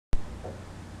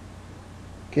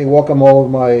Okay, welcome all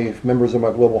of my members of my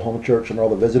global home church and all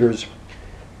the visitors.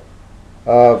 I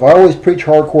always preach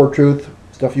hardcore truth,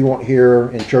 stuff you won't hear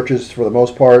in churches for the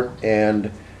most part, and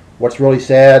what's really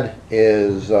sad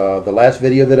is the last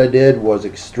video that I did was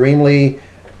extremely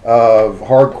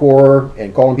hardcore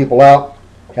and calling people out.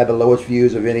 Had the lowest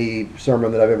views of any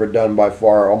sermon that I've ever done by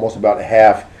far, almost about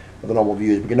half of the normal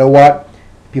views. But you know what?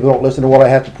 People don't listen to what I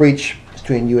have to preach. It's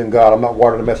between you and God. I'm not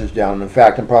watering the message down. In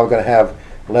fact, I'm probably going to have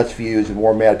less views and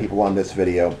more mad people on this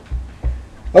video.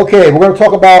 Okay, we're going to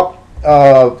talk about,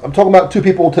 I'm talking about two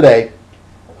people today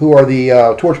who are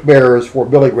the torchbearers for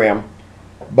Billy Graham,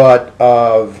 but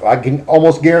I can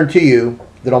almost guarantee you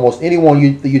that almost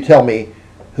anyone that you tell me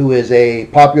who is a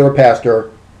popular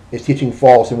pastor is teaching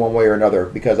false in one way or another,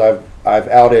 because I've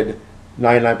outed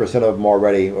 99% of them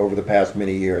already over the past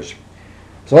many years.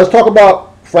 So let's talk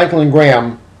about Franklin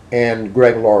Graham and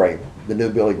Greg Laurie, the new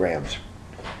Billy Grahams.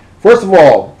 First of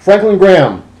all, Franklin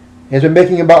Graham has been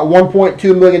making about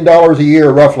 $1.2 million a year,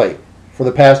 roughly, for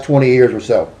the past 20 years or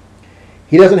so.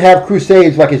 He doesn't have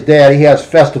crusades like his dad. He has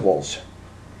festivals.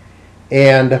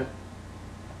 And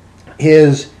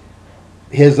his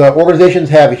organizations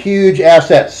have huge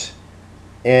assets,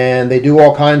 and they do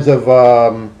all kinds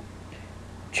of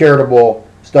charitable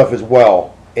stuff as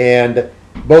well. And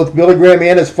both Billy Graham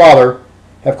and his father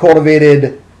have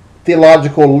cultivated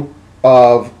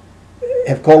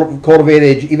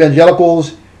cultivated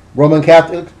evangelicals, Roman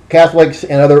Catholics,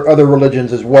 and other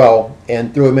religions as well,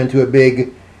 and threw them into a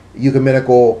big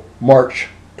ecumenical march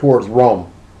towards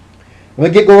Rome.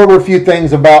 Let me go over a few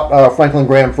things about Franklin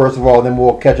Graham first of all, and then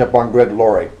we'll catch up on Greg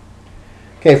Laurie.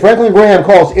 Okay, Franklin Graham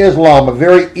calls Islam a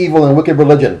very evil and wicked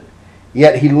religion,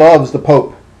 yet he loves the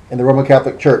Pope and the Roman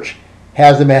Catholic Church,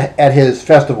 has them at his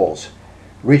festivals,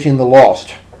 reaching the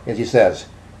lost, as he says,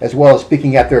 as well as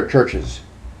speaking at their churches.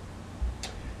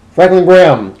 Franklin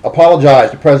Graham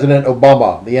apologized to President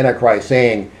Obama, the Antichrist,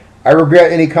 saying, "I regret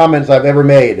any comments I've ever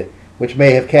made which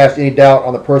may have cast any doubt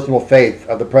on the personal faith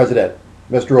of the President,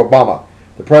 Mr. Obama.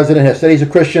 The President has said he's a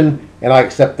Christian, and I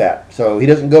accept that." So he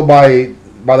doesn't go by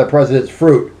the President's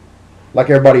fruit like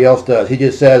everybody else does. He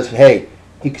just says, hey,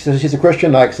 he says he's a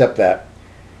Christian, I accept that.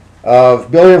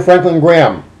 Billy and Franklin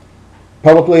Graham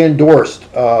publicly endorsed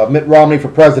Mitt Romney for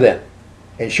president,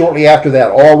 and shortly after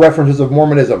that, all references of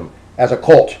Mormonism as a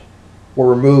cult were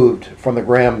removed from the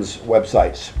Graham's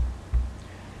websites.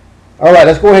 All right,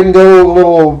 let's go ahead and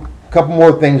go a couple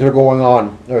more things that are going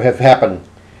on or have happened.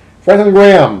 Franklin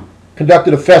Graham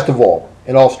conducted a festival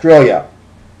in Australia.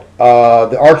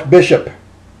 The Archbishop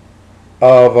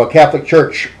of a Catholic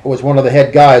Church was one of the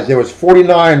head guys. There was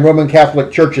 49 Roman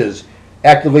Catholic churches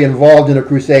actively involved in the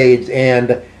Crusades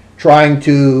and trying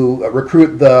to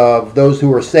recruit those who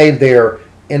were saved there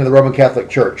into the Roman Catholic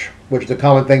Church, which is a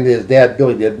common thing that his dad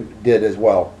Billy did as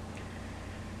well.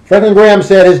 Franklin Graham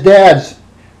said his dad's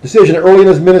decision early in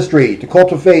his ministry to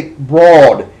cultivate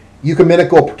broad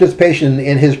ecumenical participation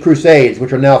in his crusades,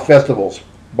 which are now festivals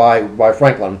by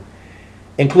Franklin,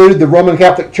 included the Roman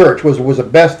Catholic Church, was the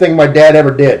best thing my dad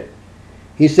ever did.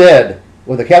 He said,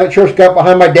 when the Catholic Church got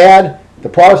behind my dad, the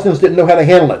Protestants didn't know how to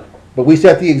handle it, but we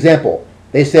set the example.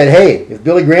 They said, hey, if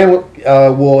Billy Graham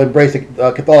will embrace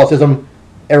Catholicism,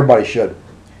 everybody should.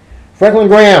 Franklin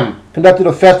Graham conducted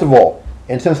a festival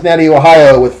in Cincinnati,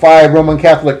 Ohio, with 5 Roman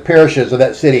Catholic parishes of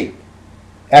that city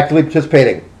actively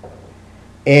participating.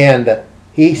 And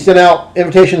he sent out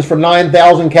invitations for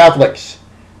 9,000 Catholics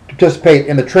to participate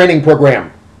in the training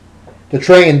program to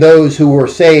train those who were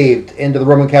saved into the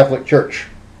Roman Catholic Church.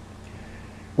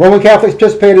 Roman Catholics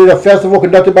participated in a festival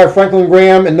conducted by Franklin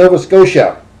Graham in Nova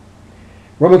Scotia.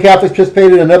 Roman Catholics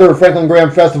participated in another Franklin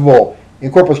Graham festival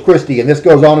in Corpus Christi, and this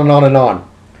goes on and on and on.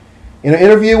 In an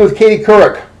interview with Katie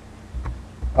Couric,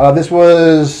 this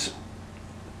was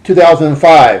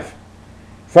 2005,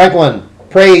 Franklin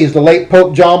praised the late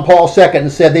Pope John Paul II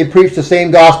and said they preached the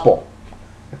same gospel.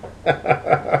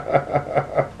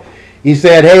 He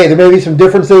said, hey, there may be some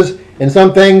differences in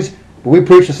some things, but we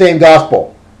preach the same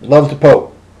gospel. Loves the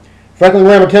Pope. Franklin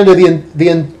Graham attended the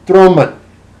enthronement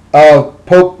of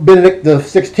Pope Benedict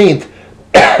XVI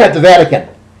at the Vatican.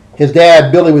 His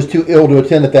dad, Billy, was too ill to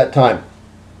attend at that time.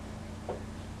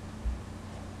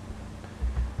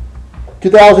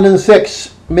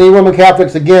 2006, many Roman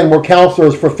Catholics, again, were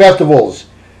counselors for festivals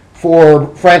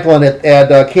for Franklin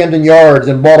at Camden Yards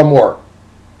in Baltimore.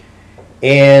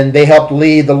 And they helped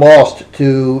lead the lost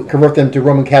to convert them to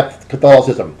Roman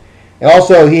Catholicism. And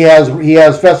also, he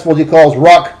has festivals he calls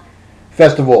rock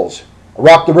festivals,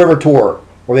 Rock the River Tour,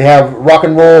 where they have rock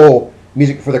and roll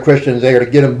music for the Christians there to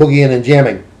get them boogieing and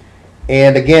jamming.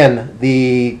 And again,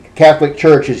 the Catholic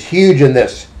Church is huge in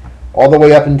this, all the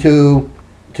way up into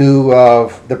to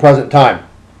the present time.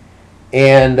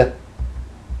 And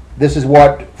this is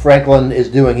what Franklin is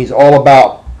doing. He's all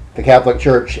about the Catholic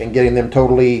Church and getting them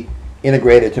totally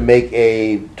integrated to make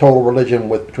a total religion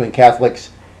between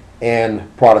Catholics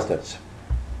and Protestants.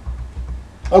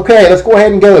 Okay, let's go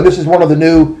ahead and go. This is one of the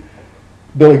new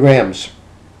Billy Grahams.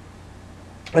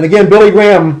 And again, Billy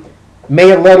Graham may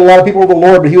have led a lot of people to the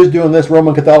Lord, but he was doing this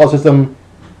Roman Catholicism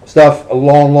stuff a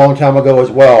long, long time ago as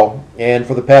well. And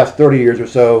for the past 30 years or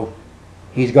so,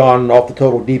 he's gone off the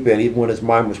total deep end. Even when his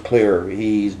mind was clear,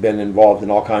 he's been involved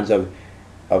in all kinds of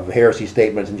heresy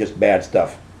statements and just bad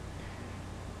stuff.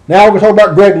 Now we're going to talk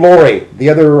about Greg Laurie, the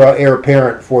other heir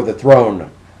apparent for the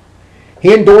throne.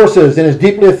 He endorses and is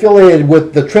deeply affiliated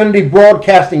with the Trinity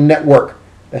Broadcasting Network.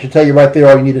 That should tell you right there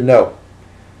all you need to know.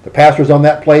 The pastors on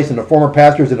that place and the former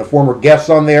pastors and the former guests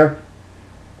on there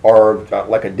are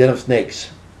like a den of snakes.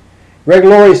 Greg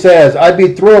Laurie says, I'd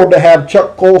be thrilled to have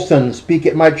Chuck Colson speak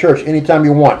at my church anytime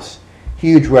he wants.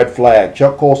 Huge red flag.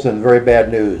 Chuck Colson, very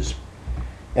bad news.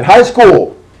 In high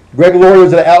school, Greg Laurie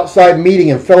was at an outside meeting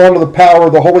and fell under the power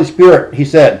of the Holy Spirit, he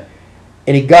said.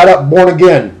 And he got up born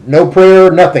again. No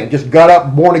prayer, nothing. Just got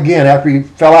up born again after he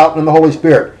fell out in the Holy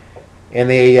Spirit. And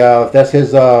that's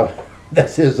his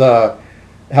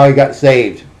how he got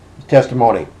saved, his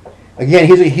testimony. Again,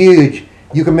 he's a huge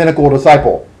ecumenical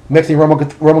disciple, mixing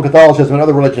Roman Catholicism and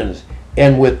other religions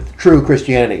and with true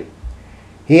Christianity.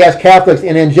 He has Catholics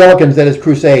and Anglicans at his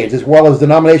crusades, as well as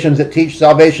denominations that teach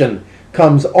salvation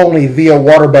comes only via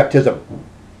water baptism.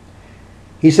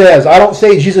 He says, I don't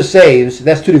say Jesus saves,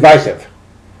 that's too divisive.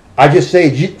 I just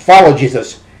say follow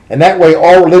Jesus, and that way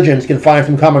all religions can find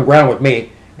some common ground with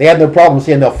me. They have no problem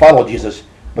saying they'll follow Jesus,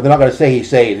 but they're not going to say he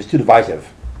saves. It's too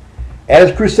divisive. At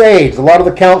his crusades, a lot of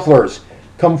the counselors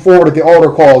come forward at the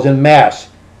altar calls in Mass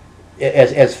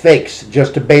as fakes,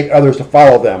 just to bait others to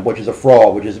follow them, which is a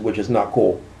fraud, which is not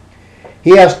cool.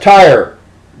 He has Tyre,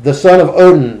 the son of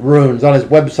Odin, runes on his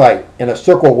website in a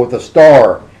circle with a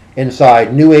star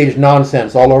inside, New Age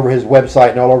nonsense all over his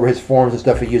website and all over his forms and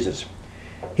stuff he uses.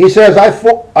 He says,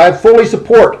 I fully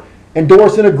support,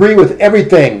 endorse, and agree with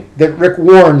everything that Rick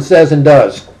Warren says and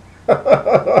does.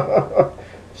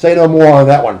 Say no more on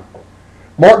that one.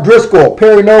 Mark Driscoll,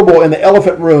 Perry Noble, and the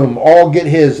Elephant Room all get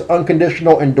his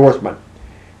unconditional endorsement.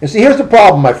 And see, here's the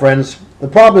problem, my friends. The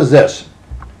problem is this.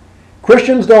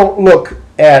 Christians don't look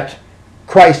at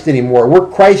Christ anymore. We're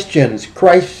Christians.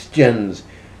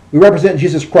 We represent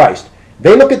Jesus Christ.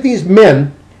 They look at these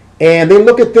men, and they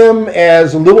look at them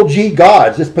as little g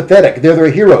gods. It's pathetic. They're their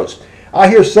heroes. I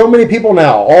hear so many people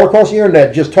now, all across the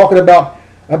internet, just talking about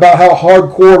how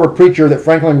hardcore of a preacher that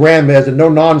Franklin Graham is and no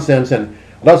nonsense, and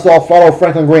let's all follow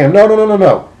Franklin Graham.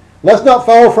 No. Let's not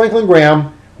follow Franklin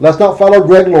Graham. Let's not follow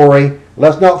Greg Laurie.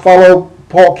 Let's not follow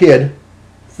Paul Kidd.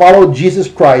 Follow Jesus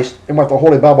Christ and what the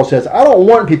Holy Bible says. I don't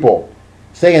want people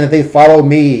saying that they follow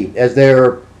me as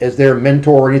their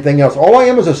mentor or anything else. All I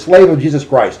am is a slave of Jesus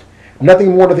Christ.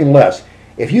 Nothing more, nothing less.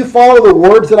 If you follow the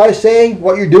words that I say,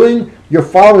 what you're doing, you're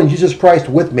following Jesus Christ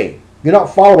with me. You're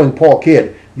not following Paul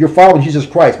Kidd. You're following Jesus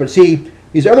Christ. But see,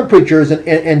 these other preachers and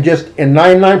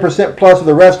 99% plus of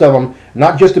the rest of them,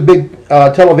 not just the big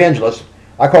televangelists,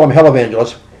 I call them hell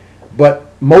evangelists,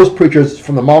 but most preachers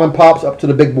from the mom and pops up to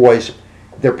the big boys,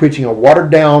 they're preaching a watered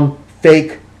down,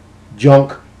 fake,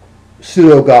 junk,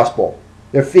 pseudo gospel.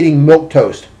 They're feeding milk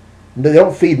toast. They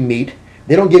don't feed meat.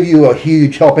 They don't give you a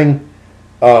huge helping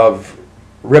of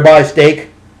ribeye steak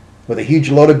with a huge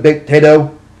loaded baked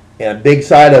potato and a big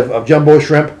side of jumbo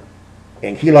shrimp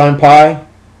and key lime pie.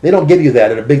 They don't give you that.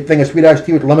 And a big thing of sweet iced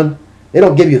tea with lemon. They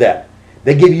don't give you that.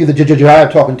 They give you the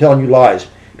jive talk and telling you lies.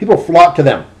 People flock to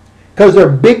them because they're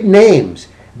big names.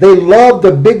 They love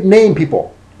the big name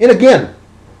people. And again,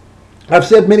 I've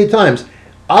said many times,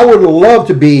 I would love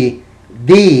to be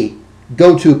the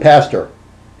go-to pastor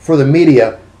for the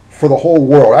media for the whole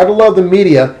world. I'd love the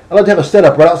media. I'd love to have a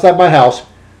setup right outside my house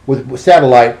with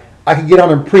satellite. I could get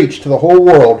on and preach to the whole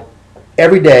world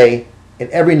every day and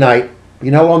every night.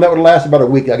 You know how long that would last? About a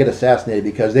week. I get assassinated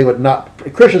because they would not.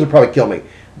 Christians would probably kill me.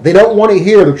 They don't want to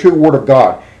hear the true word of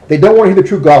God. They don't want to hear the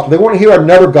true gospel. They want to hear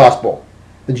another gospel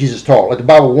that Jesus taught, like the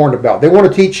Bible warned about. They want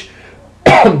to teach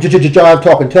jive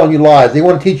talk and telling you lies. They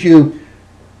want to teach you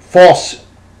false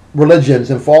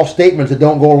religions and false statements that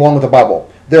don't go along with the Bible.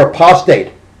 They're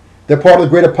apostate. They're part of the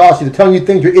great apostasy. They're telling you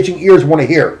things your itching ears want to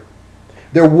hear.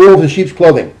 They're wolves in sheep's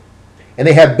clothing. And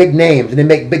they have big names and they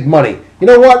make big money. You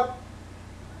know what?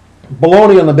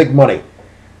 Baloney on the big money.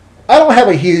 I don't have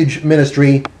a huge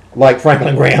ministry like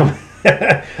Franklin Graham.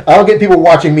 I don't get people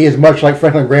watching me as much like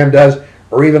Franklin Graham does,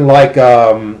 or even like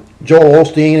Joel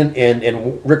Osteen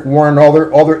and Rick Warren and all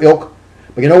their ilk.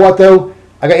 But you know what though?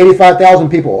 I got 85,000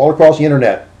 people all across the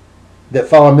internet that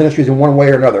follow ministries in one way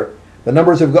or another. The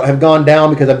numbers have gone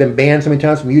down because I've been banned so many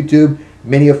times from YouTube.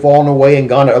 Many have fallen away and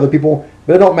gone to other people.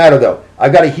 But it don't matter, though.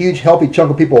 I've got a huge, healthy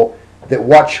chunk of people that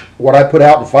watch what I put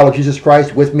out and follow Jesus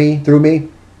Christ with me, through me.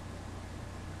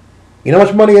 You know how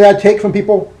much money that I take from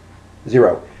people?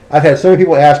 Zero. I've had so many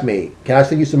people ask me, can I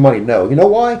send you some money? No. You know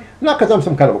why? Not because I'm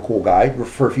some kind of a cool guy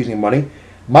for refusing money.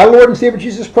 My Lord and Savior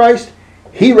Jesus Christ,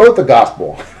 He wrote the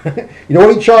gospel. You know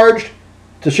what He charged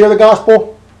to share the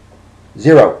gospel?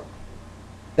 Zero.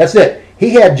 That's it.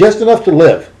 He had just enough to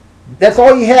live. That's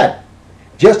all He had.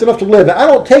 Just enough to live. And I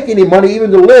don't take any money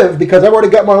even to live because I've already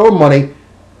got my own money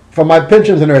from my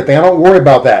pensions and everything. I don't worry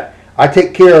about that. I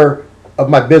take care of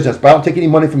my business, but I don't take any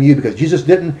money from you because Jesus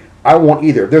didn't. I won't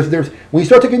either. When you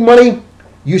start taking money,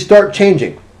 you start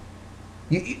changing.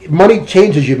 Money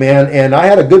changes you, man. And I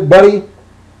had a good buddy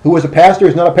who was a pastor.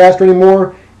 He's not a pastor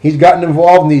anymore. He's gotten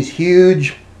involved in these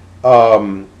huge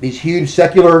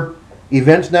secular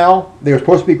events now. They were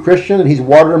supposed to be Christian, and he's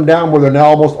watered them down where they're now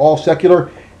almost all secular.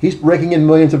 He's raking in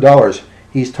millions of dollars.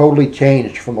 He's totally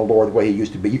changed from the Lord the way he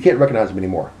used to be. You can't recognize him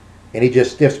anymore. And he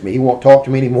just stiffs me. He won't talk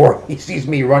to me anymore. He sees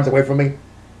me, he runs away from me.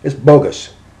 It's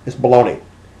bogus. It's baloney.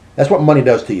 That's what money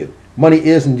does to you. Money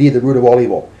is indeed the root of all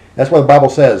evil. That's why the Bible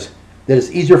says that it's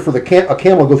easier for a camel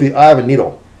to go through the eye of a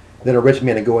needle than a rich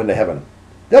man to go into heaven.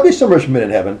 There'll be some rich men in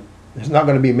heaven. There's not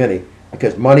going to be many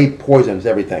because money poisons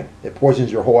everything. It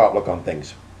poisons your whole outlook on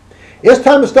things. It's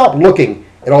time to stop looking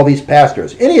at all these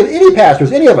pastors. Any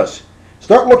pastors, any of us.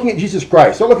 Start looking at Jesus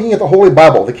Christ. Start looking at the Holy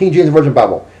Bible, the King James Version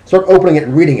Bible. Start opening it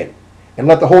and reading it. And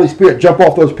let the Holy Spirit jump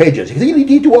off those pages. Because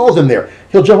He dwells in there.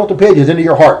 He'll jump off the pages into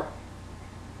your heart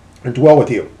and dwell with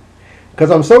you.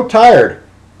 Because I'm so tired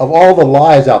of all the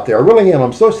lies out there. I really am.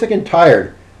 I'm so sick and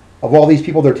tired of all these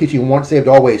people that are teaching once saved,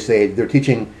 always saved. They're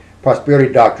teaching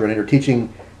prosperity doctrine, and they're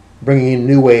teaching bringing in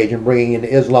New Age and bringing in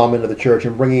Islam into the church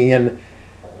and bringing in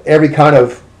every kind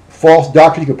of false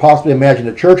doctrine you could possibly imagine.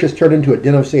 The church has turned into a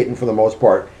den of Satan for the most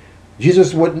part.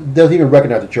 Jesus doesn't even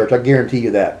recognize the church. I guarantee you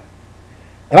that.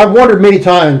 And I've wondered many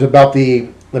times about the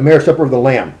marriage supper of the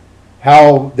Lamb,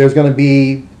 how there's going to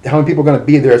be, how many people are going to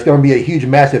be there. It's going to be a huge,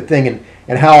 massive thing,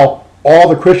 and how all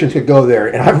the Christians could go there.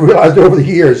 And I've realized over the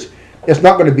years, it's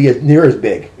not going to be near as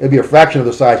big. It'll be a fraction of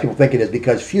the size people think it is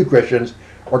because few Christians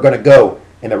are going to go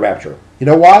in the rapture. You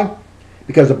know why?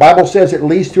 Because the Bible says at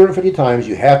least 250 times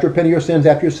you have to repent of your sins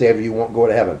after you're saved or you won't go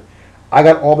to heaven. I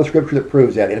got all the scripture that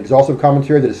proves that, and it's also a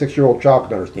commentary that a 6-year-old child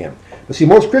can understand. But see,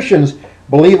 most Christians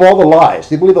believe all the lies.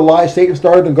 They believe the lies Satan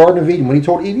started in the Garden of Eden when he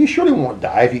told Eve, you surely won't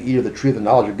die if you eat of the tree of the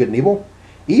knowledge of good and evil.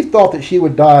 Eve thought that she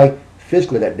would die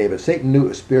physically that day, but Satan knew it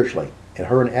was spiritually, and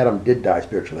her and Adam did die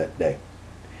spiritually that day.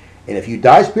 And if you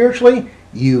die spiritually,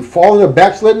 you fall into a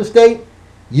backslidden state,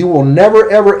 you will never,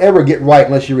 ever, ever get right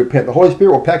unless you repent. The Holy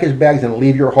Spirit will pack his bags and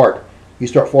leave your heart. You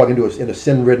start falling into a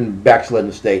sin-ridden,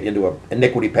 backslidden state, into an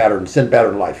iniquity pattern, sin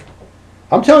pattern life.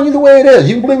 I'm telling you the way it is.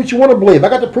 You can believe what you want to believe. I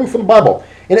got the proof from the Bible.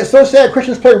 And it's so sad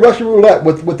Christians play Russian roulette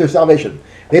with their salvation.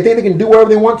 They think they can do whatever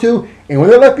they want to, and when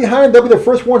they're left behind, they'll be the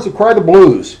first ones to cry the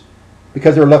blues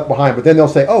because they're left behind. But then they'll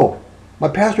say, oh, my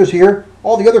pastor's here.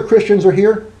 All the other Christians are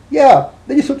here. Yeah,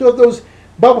 they just took those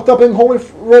Bible-thumping, holy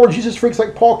roller Jesus freaks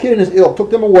like Paul Kidd and his ilk, took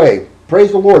them away.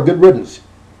 Praise the Lord, good riddance.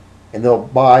 And they'll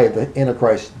buy the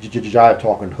Antichrist jive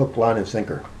talking, hook, line, and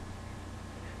sinker.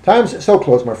 Time's so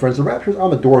close, my friends. The rapture's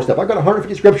on the doorstep. I've got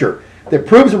 150 scripture that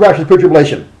proves the rapture's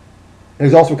pre-tribulation. And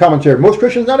there's also a commentary. Most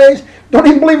Christians nowadays don't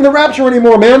even believe in the rapture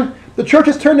anymore, man. The church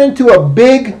has turned into a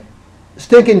big,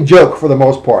 stinking joke for the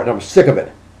most part, and I'm sick of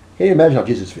it. Can't even imagine how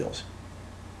Jesus feels.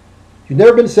 If you've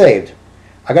never been saved,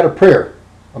 I got a prayer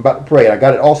I'm about to pray, and I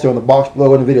got it also in the box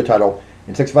below in the video title,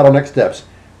 in 6 Vital Next Steps.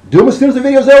 Do them as soon as the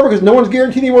video's over, because no one's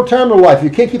guaranteed any more time in their life. If you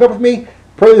can't keep up with me,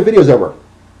 pray when the video's over.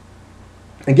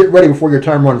 And get ready before your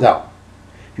time runs out.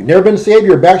 If you've never been saved,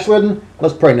 you're backslidden,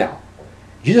 let's pray now.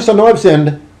 Jesus, I know I've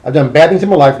sinned. I've done bad things in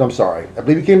my life, and I'm sorry. I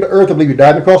believe you came to earth. I believe you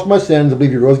died on the cross for my sins. I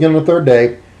believe you rose again on the third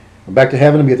day. I'm back to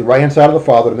heaven and be at the right-hand side of the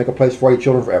Father to make a place for all your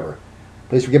children forever.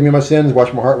 Please forgive me my sins.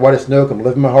 Wash my heart white as snow. Come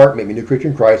live in my heart. Make me a new creature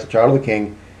in Christ, a child of the King.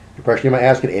 In your precious name I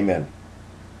ask it. Amen.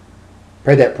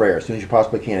 Pray that prayer as soon as you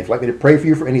possibly can. If you'd like me to pray for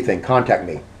you for anything, contact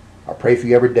me. I'll pray for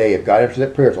you every day. If God answers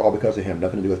that prayer, it's all because of Him.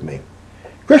 Nothing to do with me.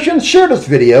 Christians, share this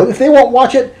video. If they won't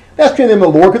watch it, that's between them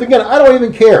and the Lord. Because again, I don't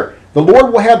even care. The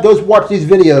Lord will have those watch these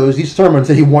videos, these sermons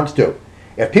that He wants to.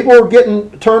 If people are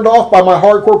getting turned off by my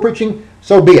hardcore preaching,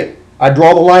 so be it. I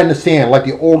draw the line in the sand like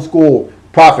the old school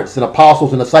prophets and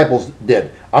apostles and disciples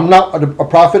did. I'm not a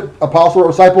prophet, apostle,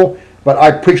 or disciple, but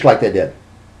I preach like they did.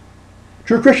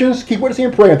 True Christians, keep witnessing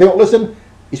and praying. If they don't listen,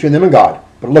 it's between them and God.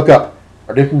 But look up.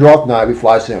 Our redemption draweth nigh. We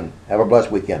fly soon. Have a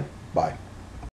blessed weekend. Bye.